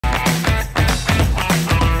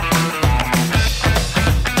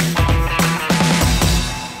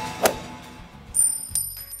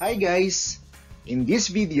Hi guys! In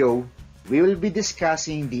this video, we will be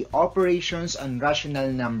discussing the operations on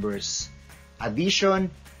rational numbers,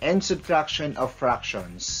 addition and subtraction of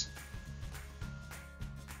fractions.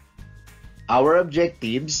 Our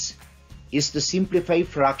objectives is to simplify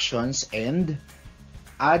fractions and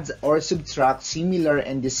add or subtract similar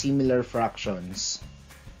and dissimilar fractions.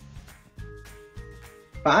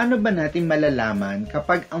 Paano ba natin malalaman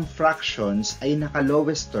kapag ang fractions ay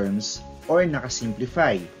naka-lowest terms or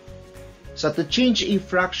naka-simplify? So to change a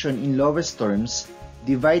fraction in lowest terms,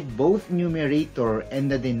 divide both numerator and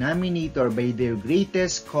the denominator by their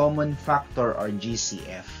greatest common factor or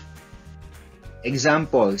GCF.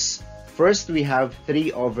 Examples. First, we have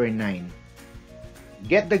 3 over 9.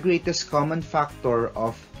 Get the greatest common factor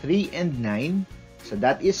of 3 and 9. So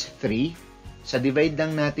that is 3. So divide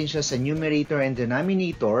lang natin siya sa numerator and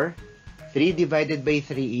denominator. 3 divided by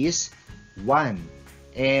 3 is 1.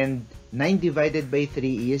 And 9 divided by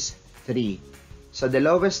 3 is 3. So the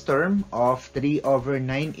lowest term of 3 over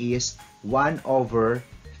 9 is 1 over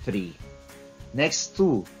 3. Next,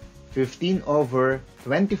 2. 15 over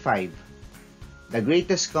 25. The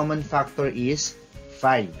greatest common factor is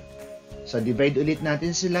 5. So divide ulit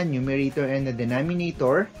natin sila, numerator and the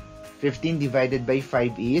denominator. 15 divided by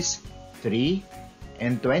 5 is 3.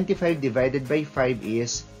 And 25 divided by 5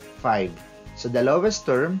 is 5. So the lowest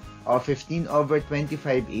term of 15 over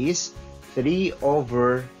 25 is 3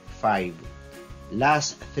 over 5.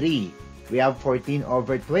 Last 3, we have 14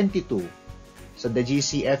 over 22. So the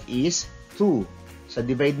GCF is 2. So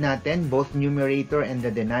divide natin both numerator and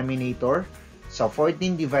the denominator. So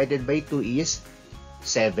 14 divided by 2 is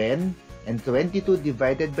 7. And 22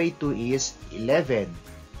 divided by 2 is 11.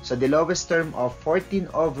 So the lowest term of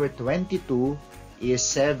 14 over 22 is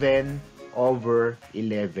 7 over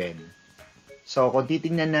 11. So kung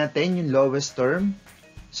titingnan natin yung lowest term,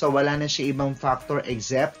 so wala na siya ibang factor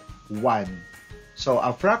except 1. So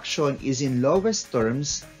a fraction is in lowest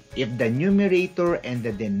terms if the numerator and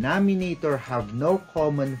the denominator have no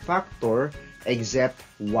common factor except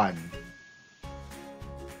 1.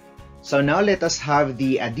 So now let us have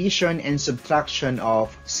the addition and subtraction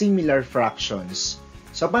of similar fractions.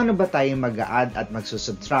 So paano ba tayo mag-add at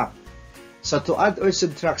magsusubtract? So to add or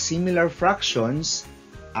subtract similar fractions,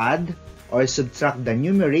 add or subtract the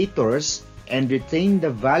numerators and retain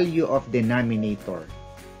the value of denominator.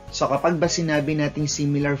 So kapag ba sinabi nating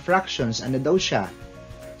similar fractions, ano daw siya?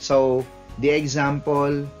 So the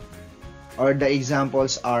example or the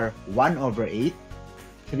examples are 1 over 8,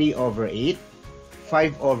 3 over 8,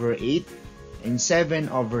 5 over 8, and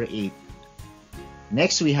 7 over 8.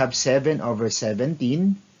 Next, we have 7 over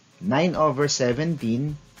 17, 9 over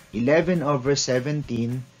 17, 11 over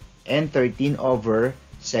 17, and 13 over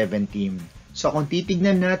 17. So kung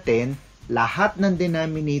titignan natin, lahat ng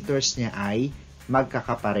denominators niya ay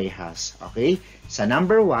magkakaparehas. Okay? Sa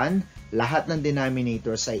number 1, lahat ng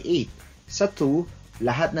denominators ay 8. Sa 2,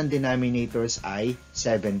 lahat ng denominators ay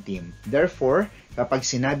 17. Therefore, kapag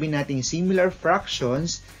sinabi nating similar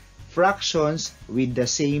fractions, fractions with the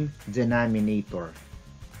same denominator.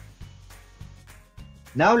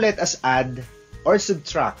 Now let us add or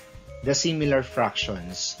subtract the similar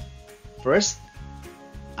fractions. First,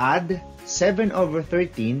 add 7 over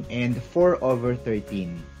 13 and 4 over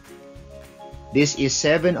 13. This is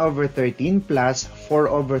 7 over 13 plus 4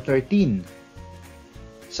 over 13.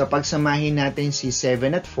 So pagsamahin natin si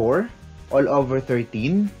 7 at 4, all over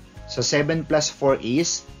 13. So 7 plus 4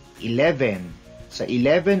 is 11. So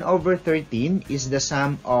 11 over 13 is the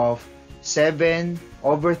sum of 7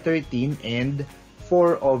 over 13 and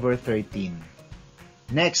 4 over 13.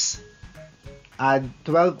 Next, add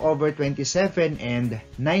 12 over 27 and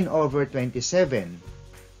 9 over 27.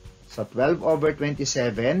 So 12 over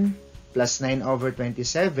 27 plus 9 over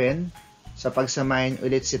 27. So pagsamahin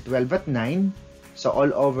ulit si 12 at 9. So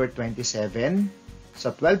all over 27.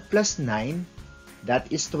 So 12 plus 9,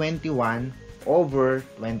 that is 21 over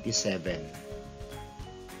 27.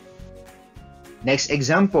 Next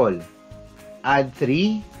example, add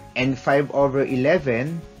 3 and 5 over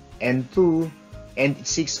 11 and 2 and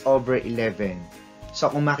 6 over 11.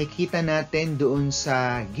 So kung makikita natin doon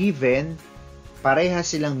sa given, pareha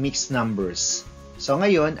silang mixed numbers. So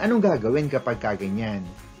ngayon, anong gagawin kapag kaganyan?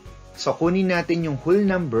 So kunin natin yung whole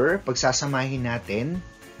number, pagsasamahin natin,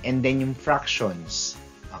 and then yung fractions.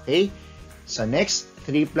 Okay? So next,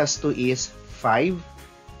 3 plus 2 is 5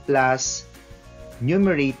 plus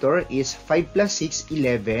numerator is 5 plus 6,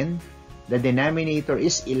 11. The denominator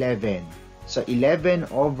is 11. So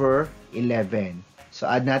 11 over 11. So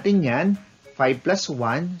add natin yan. 5 plus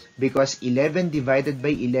 1 because 11 divided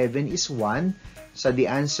by 11 is 1. So the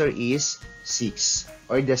answer is 6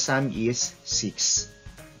 or the sum is 6.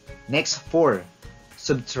 Next, 4.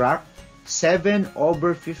 Subtract 7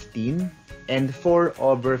 over 15 and 4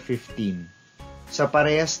 over 15. So,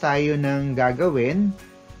 parehas tayo ng gagawin.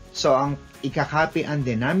 So, ang ikakopy ang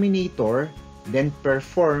denominator, then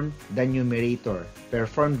perform the numerator.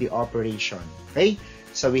 Perform the operation. Okay?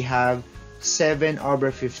 So, we have 7 over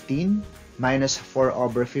 15 minus 4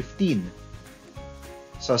 over 15.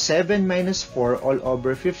 So, 7 minus 4 all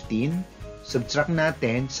over 15. Subtract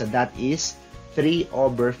natin. So, that is 3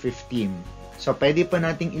 over 15. So, pwede pa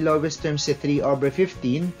nating i-lowest term si 3 over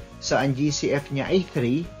 15. So, ang GCF niya ay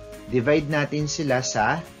 3. Divide natin sila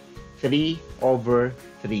sa 3 over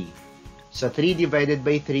 3. So, 3 divided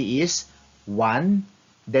by 3 is 1.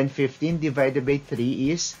 Then, 15 divided by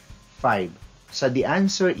 3 is 5. So, the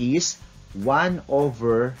answer is 1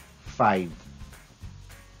 over 5.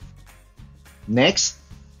 Next,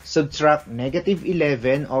 subtract negative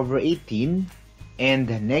 11 over 18 and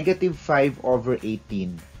negative 5 over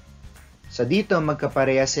 18. So, dito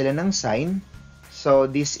magkapareha sila ng sign. So,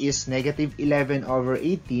 this is negative 11 over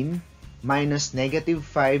 18 minus negative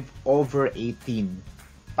 5 over 18.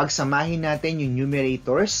 Pagsamahin natin yung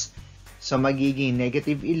numerators, so magiging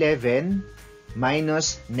negative 11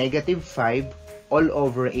 minus negative 5 all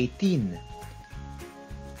over 18.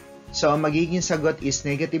 So, ang magiging sagot is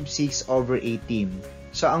negative 6 over 18.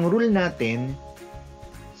 So, ang rule natin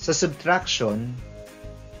sa subtraction,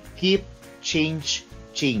 keep, change,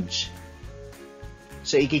 change.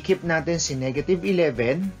 So, ikikip natin si negative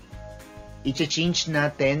 11, i-change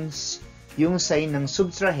natin yung sign ng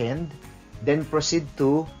subtrahend, then proceed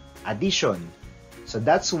to addition. So,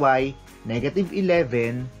 that's why negative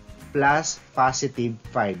 11 plus positive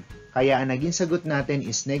 5. Kaya ang naging sagot natin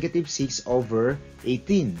is negative 6 over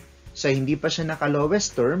 18. So, hindi pa siya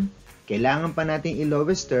naka-lowest term. Kailangan pa natin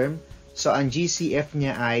i-lowest term. So, ang GCF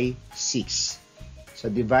niya ay 6. So,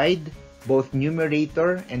 divide both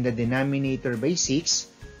numerator and the denominator by 6.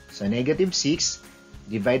 So, negative 6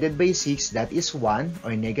 divided by 6, that is 1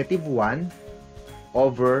 or negative 1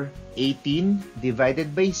 over 18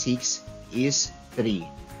 divided by 6 is 3.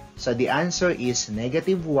 So, the answer is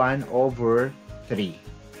negative 1 over 3.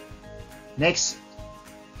 Next,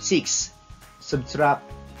 6. Subtract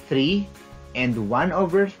 3 and 1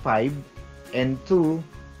 over 5 and 2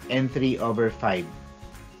 and 3 over 5.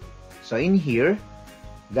 So, in here,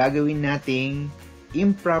 gagawin nating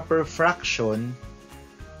improper fraction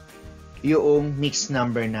yung mixed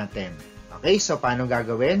number natin. Okay, so paano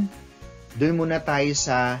gagawin? Doon muna tayo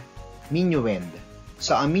sa minuend.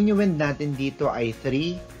 So, ang minuend natin dito ay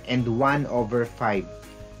 3 and 1 over 5.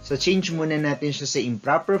 So, change muna natin siya sa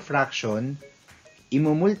improper fraction.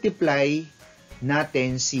 Imumultiply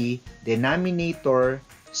natin si denominator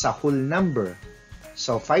sa whole number.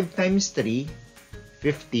 So, 5 times 3,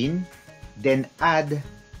 15. Then, add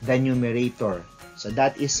the numerator. So,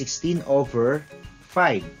 that is 16 over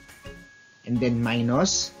 5. And then,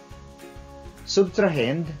 minus,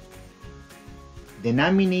 subtrahend,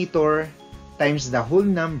 denominator times the whole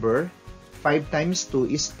number. 5 times 2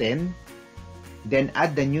 is 10. Then,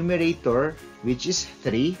 add the numerator, which is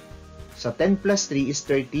 3. So, 10 plus 3 is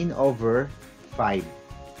 13 over 5.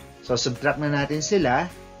 So, subtract na natin sila.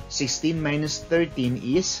 16 minus 13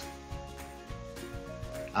 is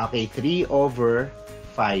 3 over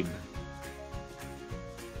 5.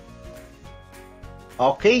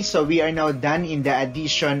 Okay, so we are now done in the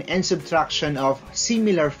addition and subtraction of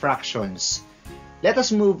similar fractions. Let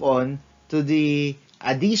us move on to the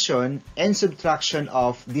addition and subtraction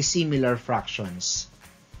of dissimilar fractions.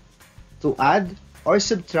 To add or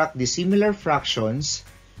subtract dissimilar fractions,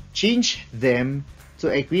 change them to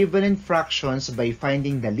equivalent fractions by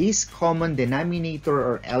finding the least common denominator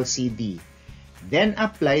or LCD. Then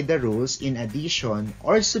apply the rules in addition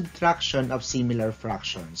or subtraction of similar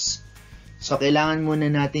fractions. So, kailangan muna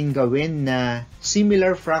natin gawin na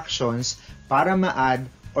similar fractions para ma-add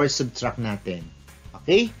or subtract natin.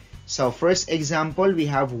 Okay? So, first example, we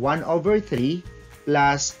have 1 over 3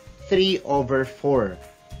 plus 3 over 4.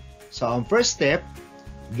 So, ang first step,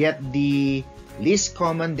 get the least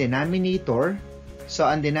common denominator. So,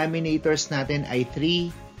 ang denominators natin ay 3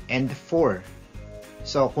 and 4.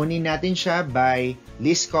 So, kunin natin siya by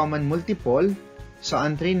least common multiple. So,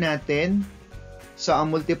 ang 3 natin, so ang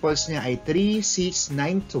multiples niya ay 3, 6,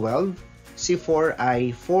 9, 12. Si 4 ay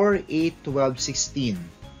 4, 8, 12, 16.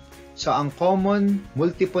 So, ang common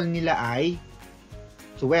multiple nila ay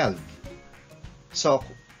 12. So,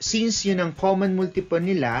 since yun ang common multiple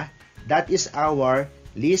nila, that is our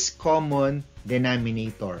least common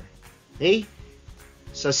denominator. Okay?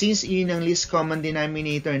 So, since yun ang least common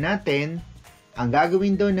denominator natin, ang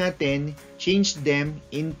gagawin daw natin, change them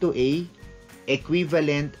into a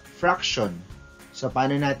equivalent fraction. So,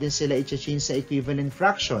 paano natin sila i-change sa equivalent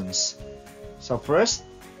fractions? So, first,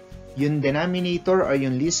 yung denominator or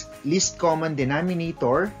yung least common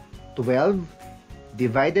denominator, 12,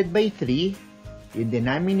 divided by 3, yung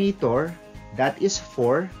denominator, that is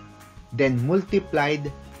 4, then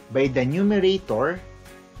multiplied by the numerator,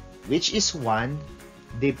 which is 1,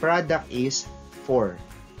 the product is 4.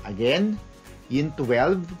 Again, yung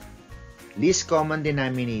 12, least common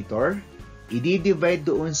denominator, i-divide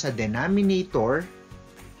doon sa denominator,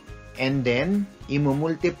 and then,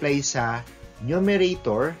 i-multiply sa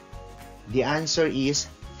numerator, the answer is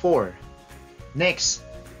 4. Next,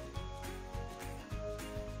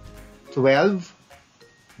 12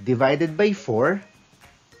 divided by 4.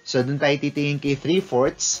 So, dun tayo titingin kay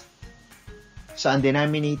 3/4. So, ang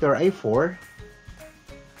denominator ay 4.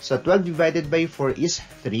 So, 12 divided by 4 is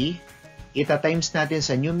 3. Ita-times natin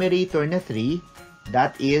sa numerator na 3.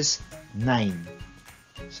 That is 9.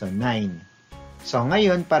 So, 9. So,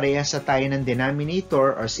 ngayon, parehas sa tayo ng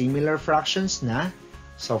denominator or similar fractions na.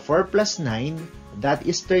 So, 4 plus 9, that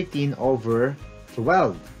is 13 over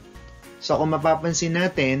 12. So, kung mapapansin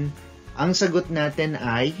natin, ang sagot natin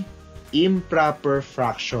ay improper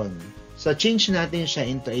fraction. So, change natin siya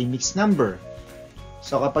into a mixed number.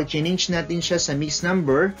 So, kapag change natin siya sa mixed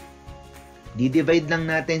number, di-divide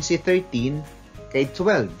lang natin si 13 kay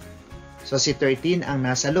 12. So, si 13 ang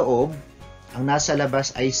nasa loob, ang nasa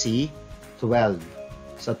labas ay si 12.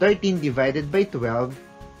 So, 13 divided by 12,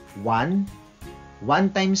 1.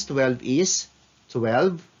 1 times 12 is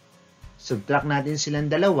 12. Subtract natin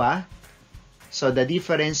silang dalawa. So, the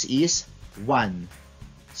difference is 1.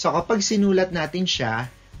 So, kapag sinulat natin siya,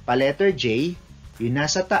 pa letter J, yung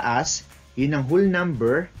nasa taas, yun ang whole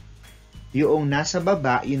number, yung nasa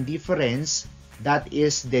baba, yung difference, that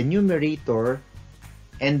is the numerator,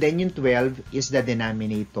 and then yung 12 is the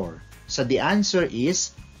denominator. So, the answer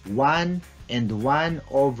is 1 and 1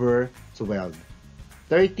 over 12.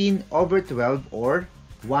 13 over 12 or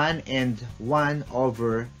 1 and 1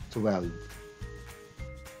 over 12.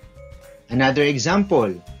 Another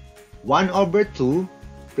example, 1 over 2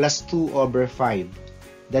 plus 2 over 5.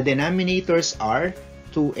 The denominators are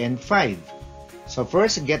 2 and 5. So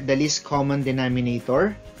first, get the least common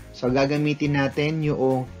denominator. So gagamitin natin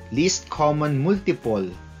yung least common multiple.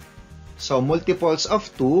 So multiples of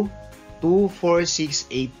 2, 2, 4,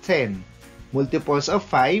 6, 8, 10. Multiples of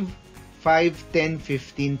 5, 5, 10,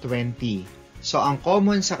 15, 20. So ang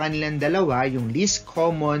common sa kanilang dalawa, yung least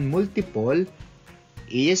common multiple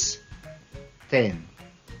is 10.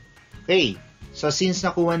 Okay, so since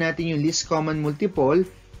nakuha natin yung least common multiple,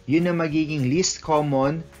 yun na magiging least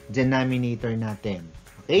common denominator natin.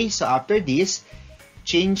 Okay, so after this,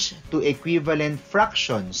 change to equivalent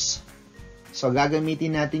fractions. So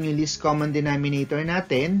gagamitin natin yung least common denominator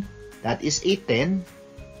natin, that is 10.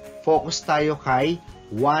 Focus tayo kay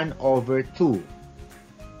 1 over 2.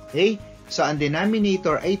 Okay, so ang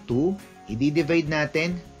denominator ay 2, i-divide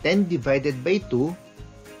natin 10 divided by 2,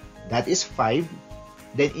 that is 5.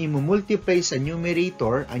 Then, i-multiply sa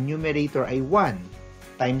numerator. Ang numerator ay 1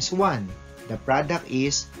 times 1. The product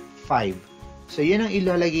is 5. So, yun ang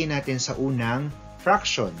ilalagay natin sa unang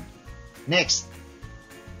fraction. Next,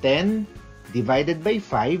 10 divided by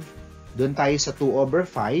 5. Doon tayo sa 2 over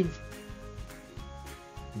 5.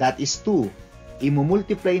 That is 2.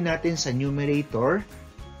 I-multiply natin sa numerator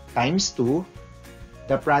times 2.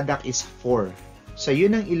 The product is 4. So,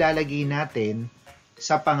 yun ang ilalagay natin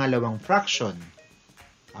sa pangalawang fraction.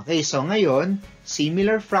 Okay, so ngayon,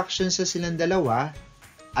 similar fractions sa silang dalawa,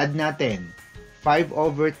 add natin 5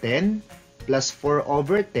 over 10 plus 4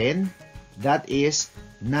 over 10, that is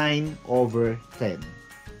 9 over 10.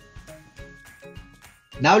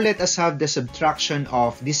 Now let us have the subtraction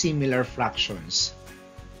of dissimilar fractions.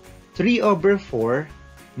 3 over 4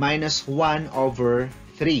 minus 1 over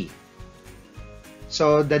 3.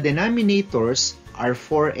 So the denominators are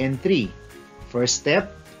 4 and 3. First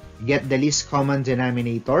step, get the least common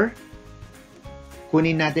denominator.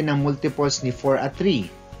 Kunin natin ang multiples ni 4 at 3.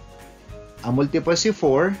 Ang multiples si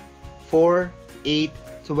 4, 4, 8,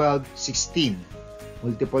 12, 16.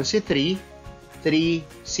 Multiples si 3, 3,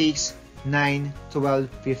 6, 9, 12,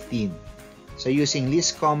 15. So using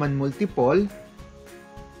least common multiple,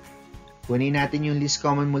 kunin natin yung least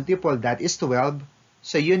common multiple, that is 12.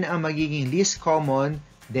 So yun ang magiging least common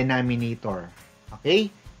denominator.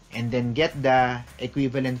 Okay? And then get the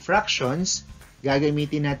equivalent fractions.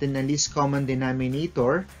 Gagamitin natin ng least common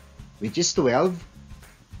denominator, which is 12.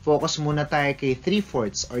 Focus muna tayo kay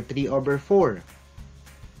 3/4 or 3 over 4.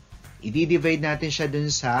 I-divide natin siya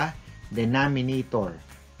dun sa denominator.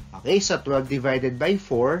 Okay, so 12 divided by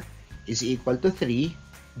 4 is equal to 3.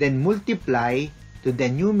 Then multiply to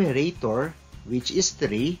the numerator, which is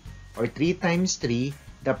 3, or 3 times 3,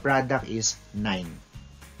 the product is 9.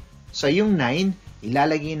 So yung 9,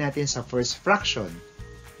 ilalagay natin sa first fraction.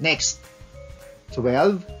 Next,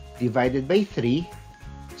 12 divided by 3.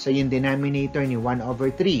 So yung denominator ni 1 over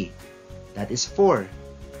 3, that is 4.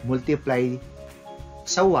 Multiply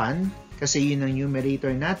sa 1, kasi yun ang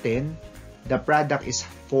numerator natin, the product is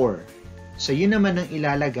 4. So yun naman ang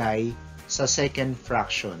ilalagay sa second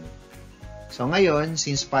fraction. So ngayon,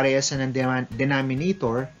 since parehas na ng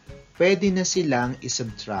denominator, pwede na silang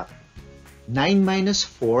isubtract. 9 minus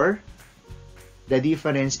 4, the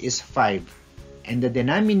difference is 5. And the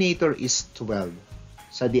denominator is 12.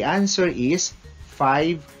 So the answer is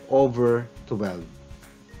 5 over 12.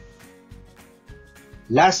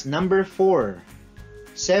 Last, number 4.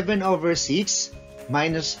 7 over 6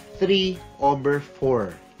 minus 3 over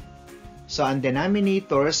 4. So ang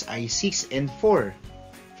denominators ay 6 and 4.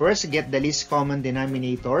 First, get the least common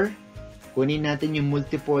denominator. Kunin natin yung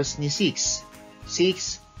multiples ni 6.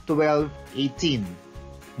 6, 12, 18.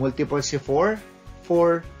 Multiples si 4,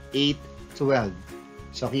 4, 8, 12.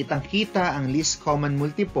 So, kitang-kita ang least common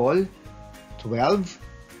multiple, 12.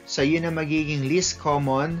 So, yun ang magiging least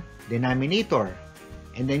common denominator.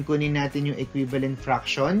 And then, kunin natin yung equivalent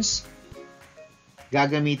fractions.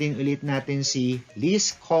 Gagamitin ulit natin si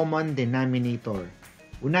least common denominator.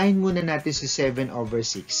 Unahin muna natin si 7 over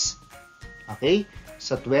 6. Okay?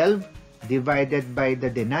 So, 12 divided by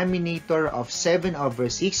the denominator of 7 over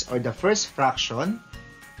 6, or the first fraction,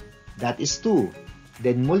 that is 2.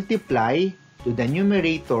 Then, multiply to the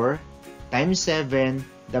numerator times 7,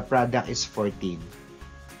 the product is 14.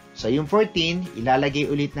 So, yung 14, ilalagay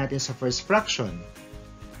ulit natin sa first fraction.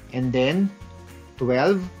 And then,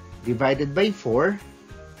 12 divided by 4,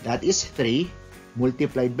 that is 3,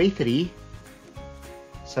 multiplied by 3,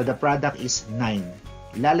 so the product is 9.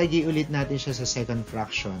 Ilalagay ulit natin siya sa second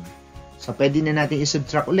fraction. So, pwede na natin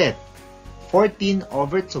isubtract ulit. 14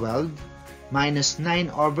 over 12 minus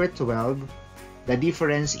 9 over 12, the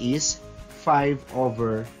difference is 5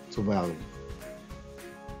 over 12.